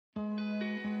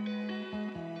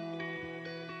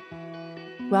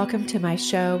Welcome to my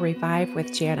show, Revive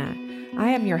with Jana. I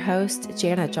am your host,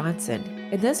 Jana Johnson.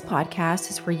 And this podcast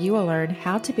is where you will learn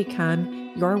how to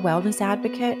become your wellness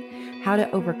advocate, how to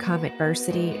overcome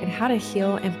adversity, and how to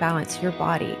heal and balance your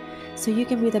body so you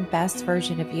can be the best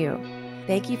version of you.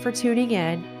 Thank you for tuning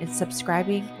in and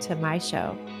subscribing to my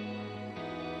show.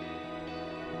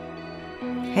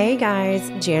 Hey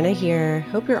guys, Jana here.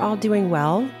 Hope you're all doing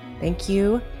well. Thank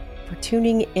you for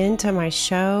tuning into my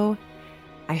show.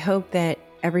 I hope that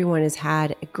everyone has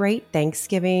had a great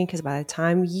Thanksgiving, because by the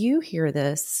time you hear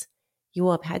this, you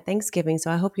will have had Thanksgiving.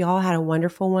 So I hope you all had a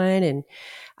wonderful one. And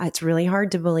it's really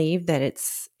hard to believe that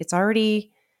it's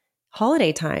already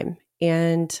holiday time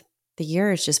and the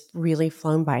year has just really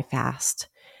flown by fast.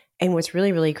 And what's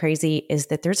really, really crazy is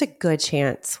that there's a good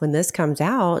chance when this comes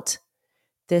out,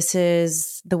 this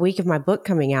is the week of my book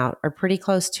coming out, or pretty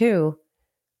close to.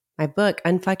 My book,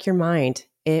 Unfuck Your Mind.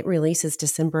 It releases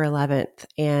December 11th.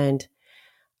 And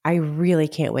I really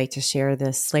can't wait to share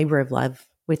this labor of love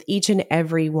with each and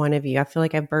every one of you. I feel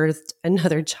like I've birthed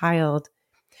another child.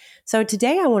 So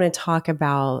today I want to talk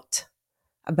about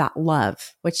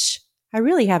love, which I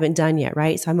really haven't done yet,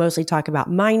 right? So I mostly talk about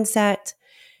mindset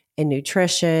and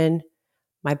nutrition,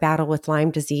 my battle with Lyme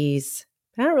disease.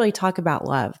 I don't really talk about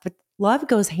love, but love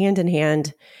goes hand in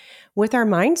hand with our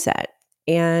mindset.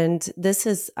 And this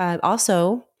is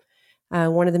also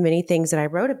one of the many things that I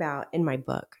wrote about in my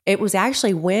book. It was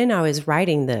actually when I was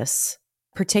writing this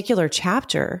particular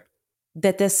chapter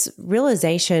that this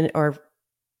realization, or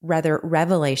rather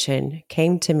revelation,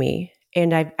 came to me.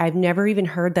 And I've never even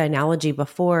heard the analogy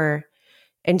before.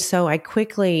 And so I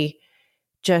quickly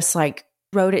just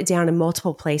wrote it down in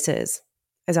multiple places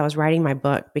as I was writing my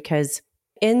book, because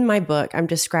in my book, I'm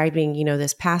describing,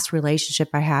 this past relationship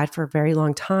I had for a very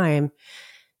long time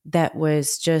that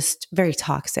was just very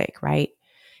toxic, right?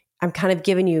 I'm kind of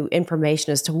giving you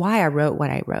information as to why I wrote what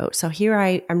I wrote. So here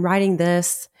I'm writing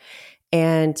this,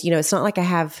 and, it's not like I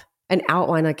have an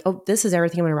outline like, oh, this is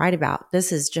everything I'm going to write about.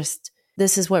 This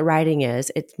is what writing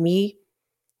is. It's me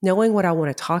knowing what I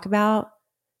want to talk about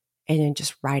and then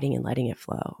just writing and letting it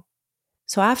flow.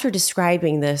 So after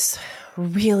describing this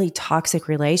really toxic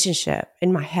relationship,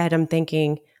 in my head, I'm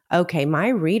thinking, okay, my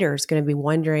reader is going to be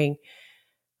wondering,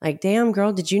 damn,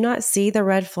 girl, did you not see the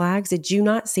red flags? Did you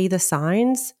not see the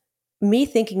signs? Me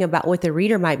thinking about what the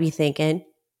reader might be thinking,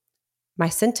 my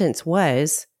sentence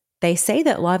was, they say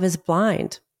that love is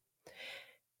blind,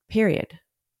 period.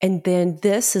 And then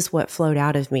this is what flowed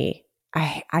out of me.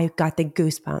 I got the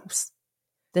goosebumps.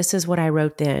 This is what I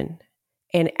wrote then.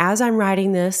 And as I'm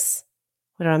writing this,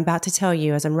 what I'm about to tell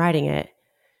you as I'm writing it,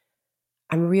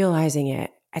 I'm realizing it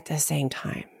at the same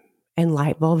time. And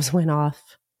light bulbs went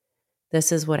off.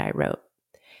 This is what I wrote.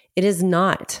 It is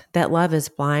not that love is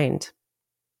blind.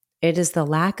 It is the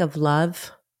lack of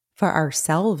love for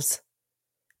ourselves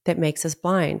that makes us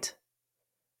blind.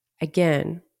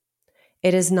 Again,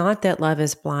 it is not that love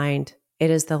is blind. It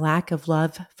is the lack of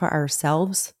love for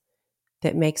ourselves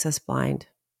that makes us blind.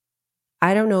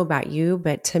 I don't know about you,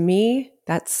 but to me,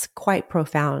 that's quite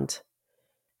profound.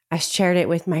 I shared it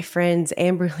with my friends,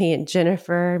 Amberly and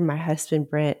Jennifer, my husband,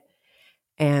 Britt,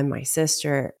 and my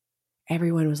sister.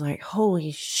 Everyone was like,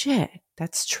 holy shit,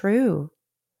 that's true.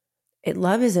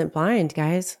 Love isn't blind,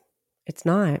 guys. It's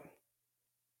not.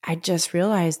 I just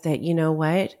realized that, you know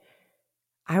what?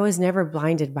 I was never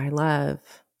blinded by love.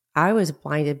 I was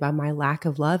blinded by my lack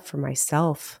of love for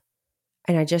myself.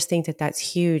 And I just think that that's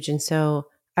huge. And so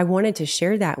I wanted to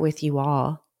share that with you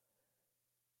all.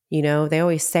 They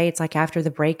always say it's like after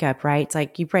the breakup, right? It's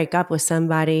like you break up with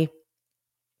somebody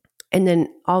and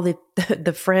then all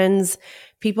the friends,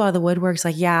 people out of the woodwork's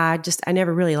like, yeah, I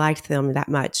never really liked them that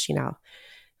much,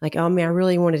 like, oh man, I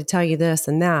really wanted to tell you this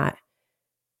and that.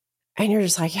 And you're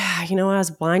just like, yeah, I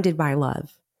was blinded by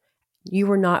love. You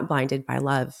were not blinded by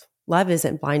love. Love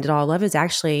isn't blind at all.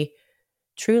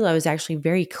 True love is actually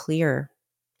very clear.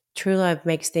 True love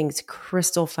makes things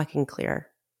crystal fucking clear.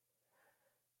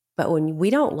 But when we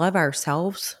don't love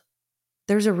ourselves,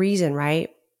 there's a reason, right?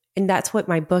 And that's what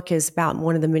my book is about.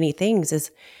 One of the many things is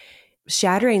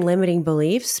shattering limiting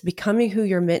beliefs, becoming who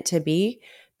you're meant to be.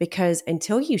 Because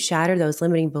until you shatter those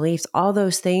limiting beliefs, all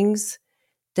those things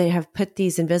that have put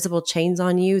these invisible chains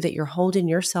on you that you're holding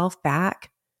yourself back,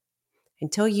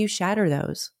 until you shatter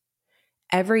those,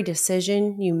 every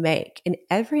decision you make in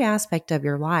every aspect of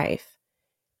your life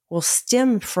will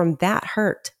stem from that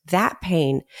hurt, that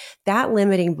pain, that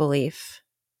limiting belief,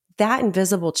 that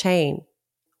invisible chain.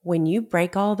 When you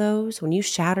break all those, when you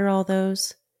shatter all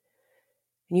those,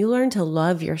 and you learn to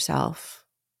love yourself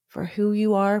for who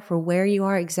you are, for where you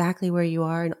are, exactly where you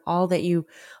are, and all that you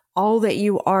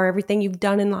are, everything you've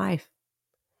done in life,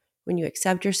 when you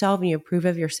accept yourself and you approve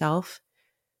of yourself,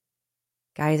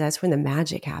 guys, that's when the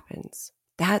magic happens.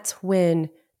 That's when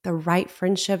the right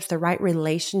friendships, the right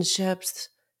relationships,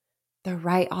 the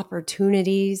right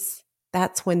opportunities,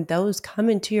 that's when those come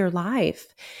into your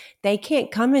life. They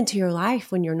can't come into your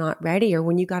life when you're not ready or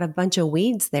when you got a bunch of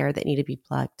weeds there that need to be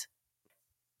plucked.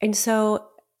 And so,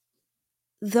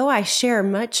 though I share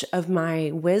much of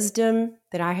my wisdom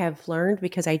that I have learned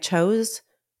because I chose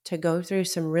to go through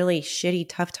some really shitty,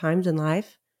 tough times in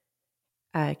life,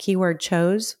 keyword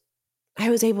chose, I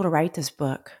was able to write this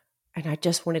book and I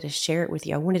just wanted to share it with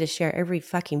you. I wanted to share every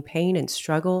fucking pain and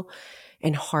struggle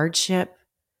and hardship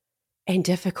and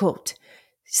difficult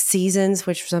seasons,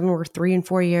 which some were 3 and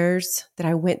 4 years that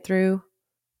I went through,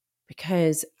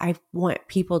 because I want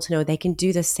people to know they can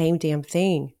do the same damn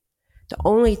thing. The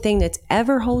only thing that's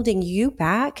ever holding you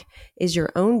back is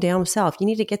your own damn self. You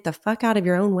need to get the fuck out of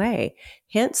your own way.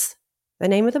 Hence the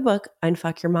name of the book,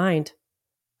 Unfuck Your Mind.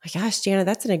 My gosh, Jana,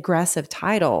 that's an aggressive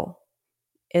title.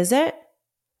 Is it?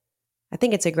 I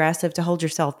think it's aggressive to hold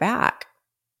yourself back.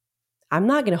 I'm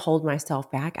not going to hold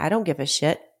myself back. I don't give a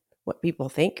shit what people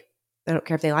think. I don't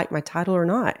care if they like my title or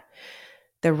not.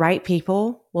 The right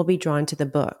people will be drawn to the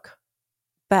book.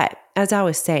 But as I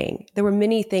was saying, there were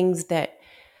many things that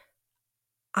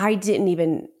I didn't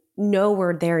even know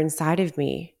were there inside of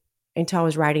me until I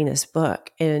was writing this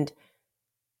book. And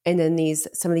then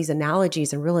some of these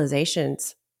analogies and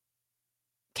realizations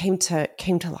came to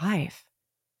life.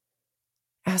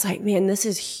 I was like, man, this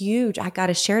is huge. I got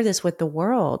to share this with the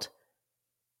world.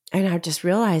 And I just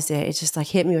realized it. It just like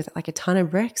hit me with like a ton of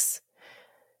bricks.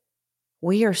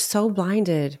 We are so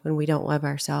blinded when we don't love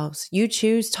ourselves. You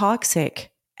choose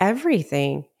toxic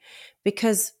everything,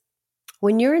 because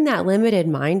when you're in that limited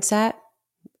mindset,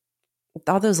 with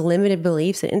all those limited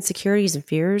beliefs and insecurities and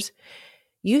fears,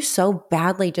 you so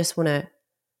badly just want to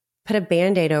put a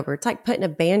Band-Aid over. It's like putting a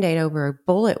Band-Aid over a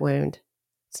bullet wound.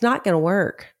 It's not going to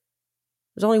work.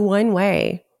 There's only one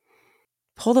way.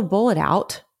 Pull the bullet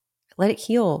out, let it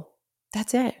heal.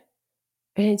 That's it.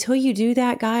 And until you do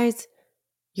that, guys,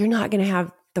 you're not going to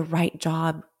have the right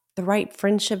job, the right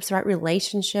friendships, the right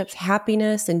relationships,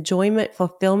 happiness, enjoyment,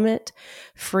 fulfillment,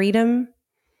 freedom,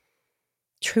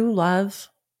 true love.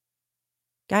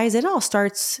 Guys, it all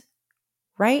starts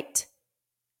right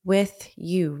with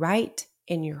you, right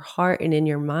in your heart and in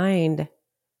your mind.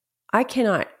 I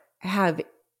cannot have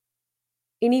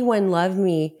anyone love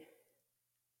me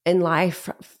in life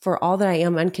for all that I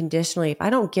am unconditionally if I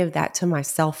don't give that to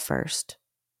myself first.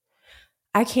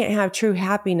 I can't have true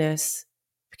happiness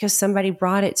because somebody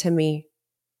brought it to me.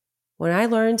 When I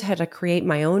learned how to create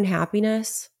my own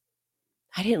happiness,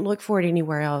 I didn't look for it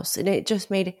anywhere else. And it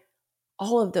just made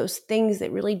all of those things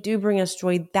that really do bring us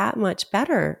joy that much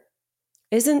better.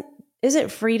 Isn't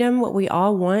freedom what we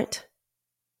all want?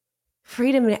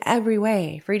 Freedom in every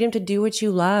way. Freedom to do what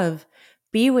you love.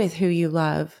 Be with who you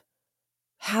love.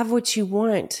 Have what you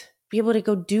want. Be able to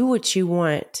go do what you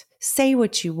want. Say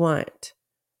what you want.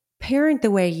 Parent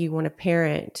the way you want to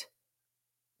parent.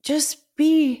 Just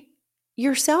be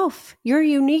yourself, your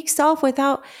unique self,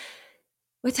 without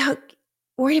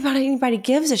worrying about anybody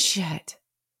gives a shit.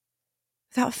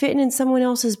 Without fitting in someone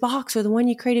else's box or the one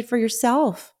you created for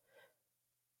yourself.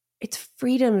 It's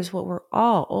freedom is what we're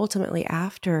all ultimately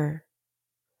after.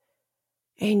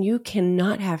 And you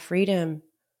cannot have freedom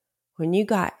when you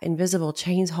got invisible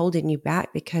chains holding you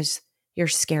back because you're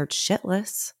scared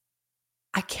shitless.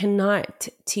 I cannot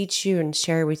teach you and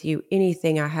share with you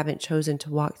anything I haven't chosen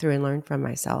to walk through and learn from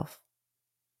myself.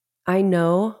 I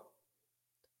know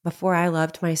before I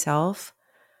loved myself,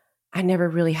 I never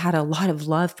really had a lot of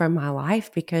love from my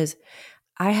life because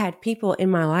I had people in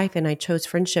my life and I chose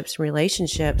friendships and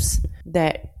relationships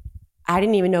that I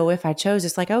didn't even know if I chose.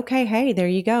 It's like, okay, hey, there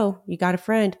you go. You got a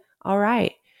friend. All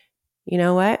right. You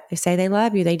know what? They say they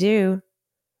love you. They do.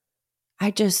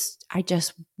 I just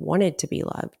wanted to be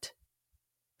loved.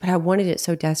 But I wanted it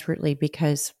so desperately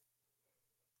because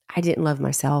I didn't love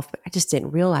myself. I just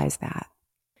didn't realize that.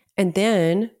 And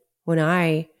then when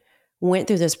I went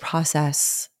through this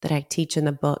process that I teach in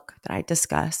the book that I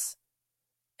discuss,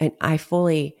 and I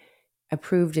fully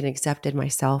approved and accepted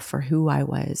myself for who I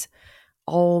was,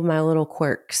 all my little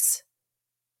quirks,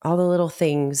 all the little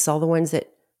things, all the ones that,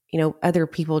 other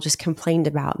people just complained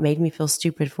about, made me feel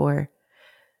stupid for.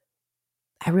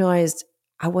 I realized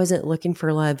I wasn't looking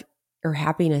for love or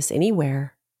happiness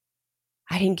anywhere.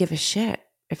 I didn't give a shit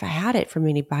if I had it from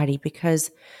anybody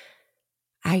because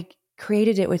I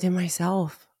created it within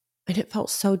myself and it felt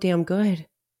so damn good.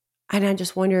 And I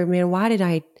just wondered, man, why did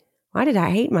I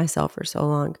hate myself for so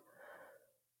long?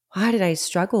 Why did I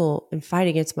struggle and fight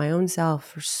against my own self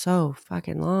for so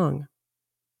fucking long?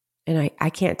 And I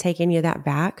can't take any of that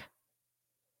back.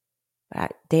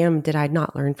 But damn, did I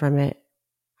not learn from it?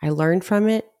 I learned from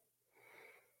it,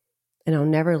 and I'll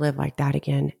never live like that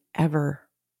again, ever,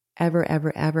 ever,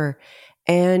 ever, ever.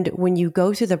 And when you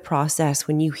go through the process,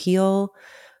 when you heal,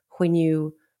 when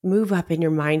you move up in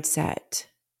your mindset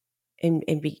and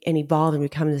evolve and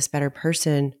become this better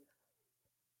person,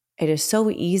 it is so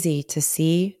easy to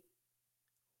see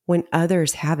when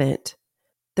others haven't.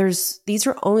 These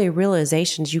are only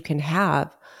realizations you can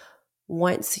have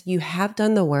once you have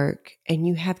done the work and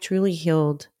you have truly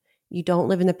healed. You don't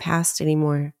live in the past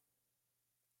anymore.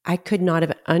 I could not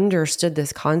have understood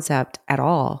this concept at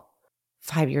all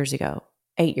 5 years ago,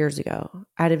 8 years ago.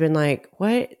 I'd have been like,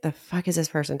 what the fuck is this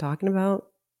person talking about?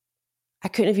 I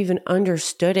couldn't have even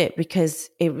understood it because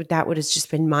that would have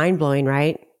just been mind blowing,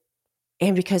 right?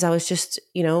 And because I was just,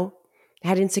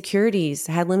 had insecurities,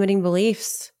 had limiting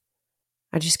beliefs.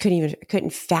 I just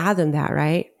couldn't fathom that,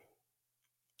 right?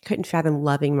 Couldn't fathom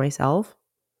loving myself.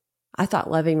 I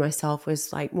thought loving myself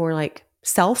was like more like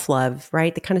self-love,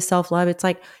 right? The kind of self-love. It's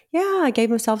like, yeah, I gave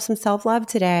myself some self-love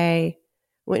today.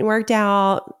 Went and worked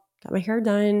out, got my hair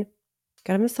done,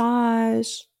 got a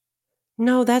massage.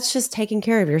 No, that's just taking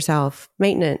care of yourself.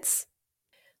 Maintenance.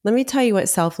 Let me tell you what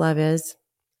self-love is.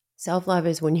 Self-love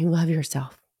is when you love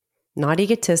yourself. Not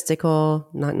egotistical,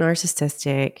 not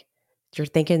narcissistic. If you're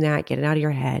thinking that, get it out of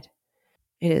your head.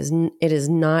 It is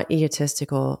not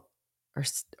egotistical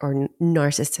or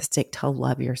narcissistic to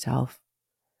love yourself.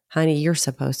 Honey, you're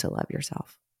supposed to love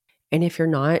yourself. And if you're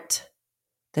not,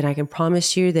 then I can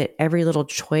promise you that every little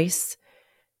choice,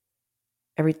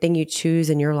 everything you choose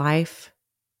in your life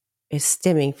is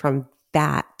stemming from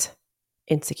that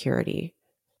insecurity.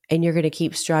 And you're going to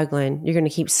keep struggling. You're going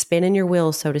to keep spinning your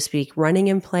wheels, so to speak, running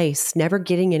in place, never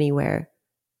getting anywhere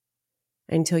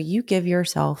until you give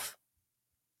yourself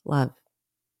love.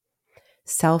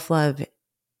 Self-love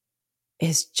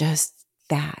is just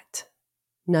that,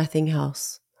 nothing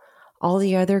else. All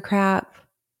the other crap,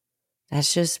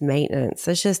 that's just maintenance.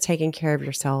 That's just taking care of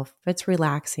yourself. It's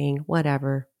relaxing,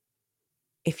 whatever.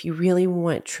 If you really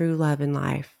want true love in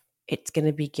life, it's going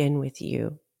to begin with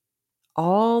you.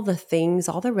 All the things,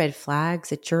 all the red flags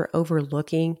that you're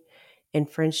overlooking in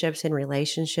friendships and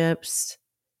relationships,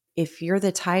 if you're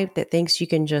the type that thinks you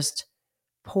can just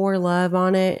pour love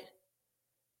on it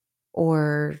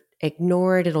or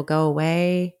ignore it, it'll go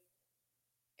away,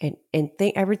 and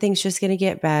think everything's just going to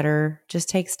get better, just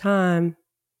takes time.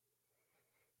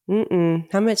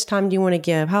 How much time do you want to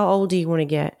give? How old do you want to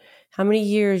get? How many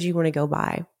years do you want to go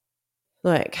by?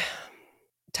 Look,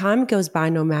 time goes by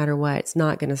no matter what. It's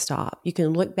not going to stop. You can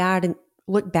look back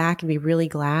and be really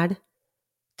glad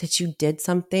that you did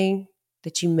something,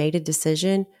 that you made a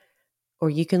decision, or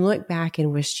you can look back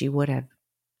and wish you would have.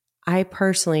 I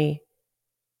personally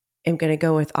am going to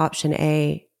go with option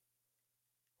A,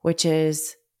 which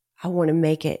is I want to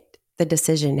make it the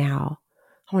decision now.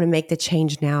 I want to make the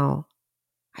change now.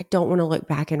 I don't want to look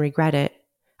back and regret it.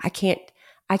 I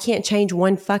can't change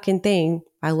one fucking thing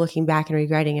by looking back and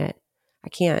regretting it. I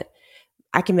can't.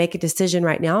 I can make a decision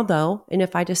right now though. And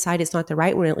if I decide it's not the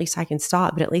right one, at least I can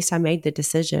stop, but at least I made the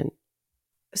decision.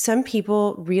 Some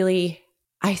people really,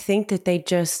 I think that they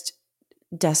just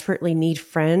desperately need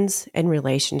friends and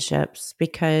relationships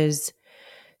because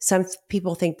some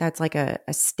people think that's like a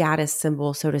status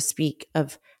symbol, so to speak,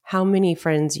 of how many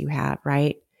friends you have,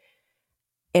 right?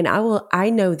 And I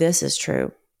know this is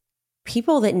true.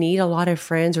 People that need a lot of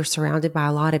friends or surrounded by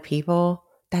a lot of people,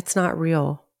 that's not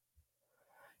real.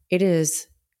 It is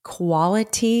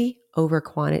quality over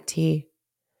quantity.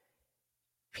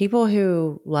 People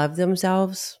who love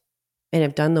themselves and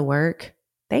have done the work,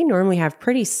 they normally have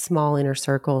pretty small inner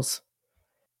circles.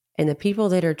 And the people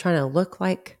that are trying to look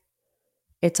like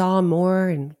it's all more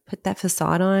and put that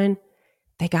facade on,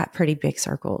 they got pretty big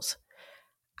circles.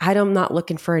 I'm not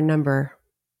looking for a number.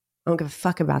 I don't give a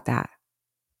fuck about that.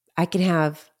 I can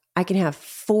have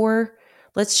 4,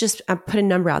 let's just put a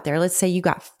number out there. Let's say you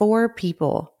got 4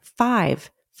 people,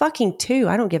 5, fucking 2.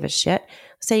 I don't give a shit.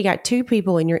 Let's say you got 2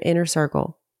 people in your inner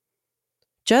circle.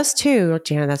 Just 2.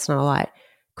 Jana, that's not a lot.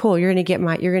 Cool. You're going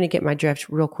to get my drift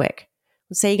real quick.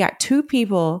 Let's say you got 2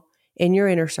 people in your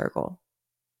inner circle.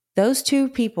 Those 2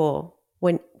 people,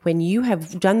 when you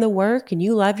have done the work and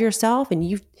you love yourself and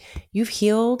you've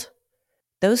healed,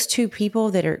 those 2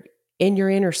 people that are in your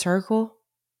inner circle,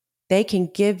 they can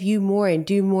give you more and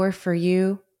do more for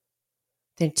you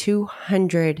than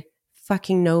 200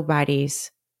 fucking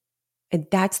nobodies. And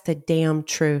that's the damn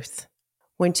truth.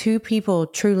 When 2 people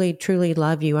truly, truly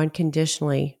love you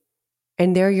unconditionally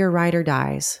and they're your ride or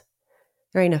dies,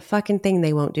 there ain't a fucking thing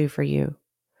they won't do for you.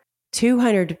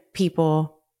 200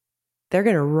 people they're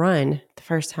going to run the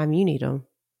first time you need them.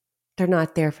 They're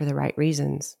not there for the right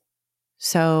reasons.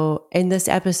 So in this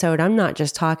episode, I'm not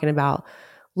just talking about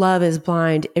love is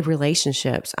blind in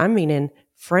relationships. I mean in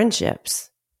friendships,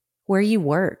 where you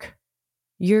work.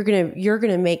 You're going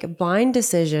to make blind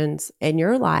decisions in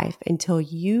your life until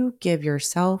you give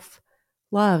yourself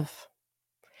love.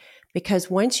 Because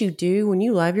once you do, when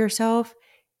you love yourself,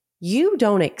 you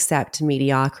don't accept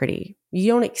mediocrity.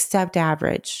 You don't accept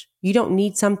average. You don't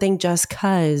need something just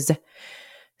 'cause.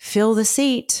 Fill the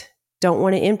seat. Don't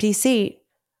want an empty seat.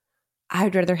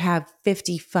 I'd rather have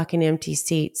 50 fucking empty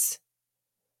seats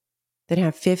than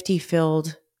have 50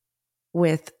 filled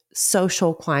with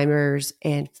social climbers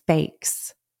and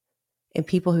fakes and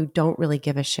people who don't really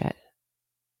give a shit.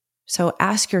 So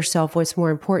ask yourself what's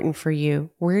more important for you.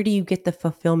 Where do you get the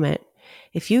fulfillment?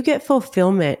 If you get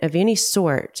fulfillment of any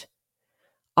sort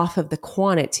off of the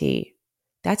quantity,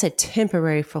 that's a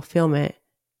temporary fulfillment.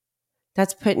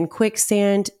 That's putting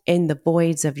quicksand in the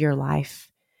voids of your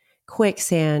life.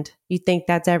 Quicksand. You think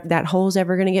that hole's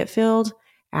ever going to get filled?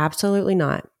 Absolutely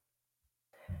not.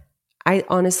 I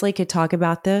honestly could talk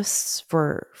about this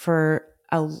for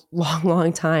a long,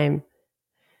 long time,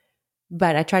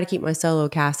 but I try to keep my solo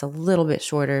cast a little bit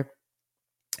shorter.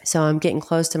 So I'm getting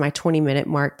close to my 20-minute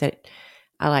mark that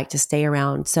I like to stay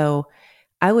around. So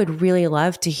I would really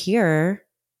love to hear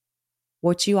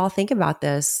what you all think about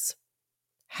this.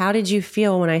 How did you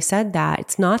feel when I said that?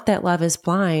 It's not that love is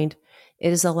blind.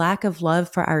 It is a lack of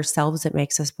love for ourselves that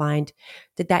makes us blind.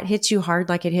 Did that hit you hard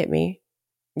like it hit me?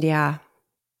 Yeah.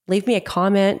 Leave me a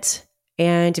comment.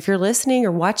 And if you're listening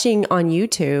or watching on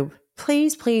YouTube,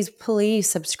 please, please, please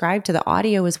subscribe to the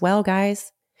audio as well,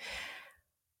 guys.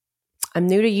 I'm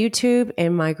new to YouTube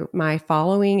and my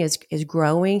following is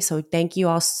growing. So thank you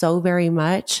all so very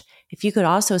much. If you could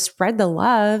also spread the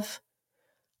love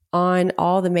on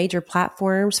all the major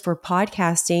platforms for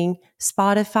podcasting,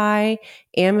 Spotify,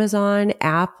 Amazon,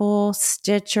 Apple,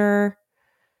 Stitcher,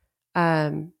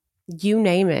 you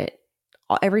name it,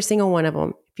 every single one of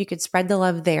them. If you could spread the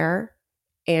love there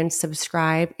and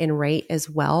subscribe and rate as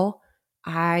well,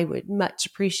 I would much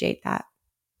appreciate that.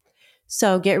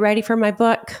 So get ready for my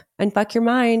book, Unfuck Your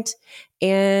Mind.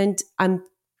 And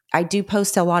I do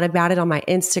post a lot about it on my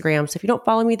Instagram. So if you don't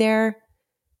follow me there,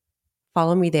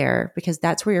 follow me there, because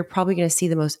that's where you're probably going to see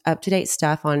the most up-to-date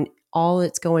stuff on all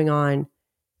that's going on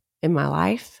in my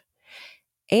life.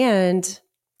 And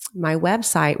my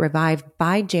website,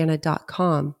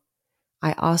 revivedbyjana.com.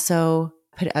 I also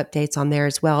put updates on there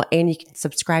as well. And you can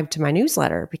subscribe to my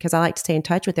newsletter because I like to stay in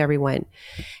touch with everyone.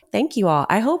 Thank you all.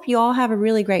 I hope you all have a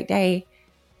really great day.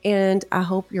 And I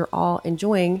hope you're all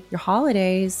enjoying your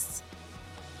holidays.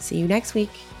 See you next week.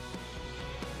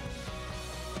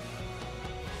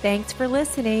 Thanks for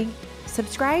listening.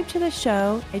 Subscribe to the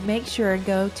show and make sure to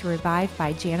go to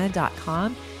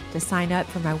revivedbyjana.com to sign up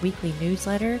for my weekly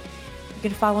newsletter. You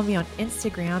can follow me on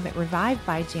Instagram at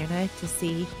revivedbyjana to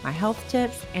see my health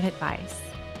tips and advice.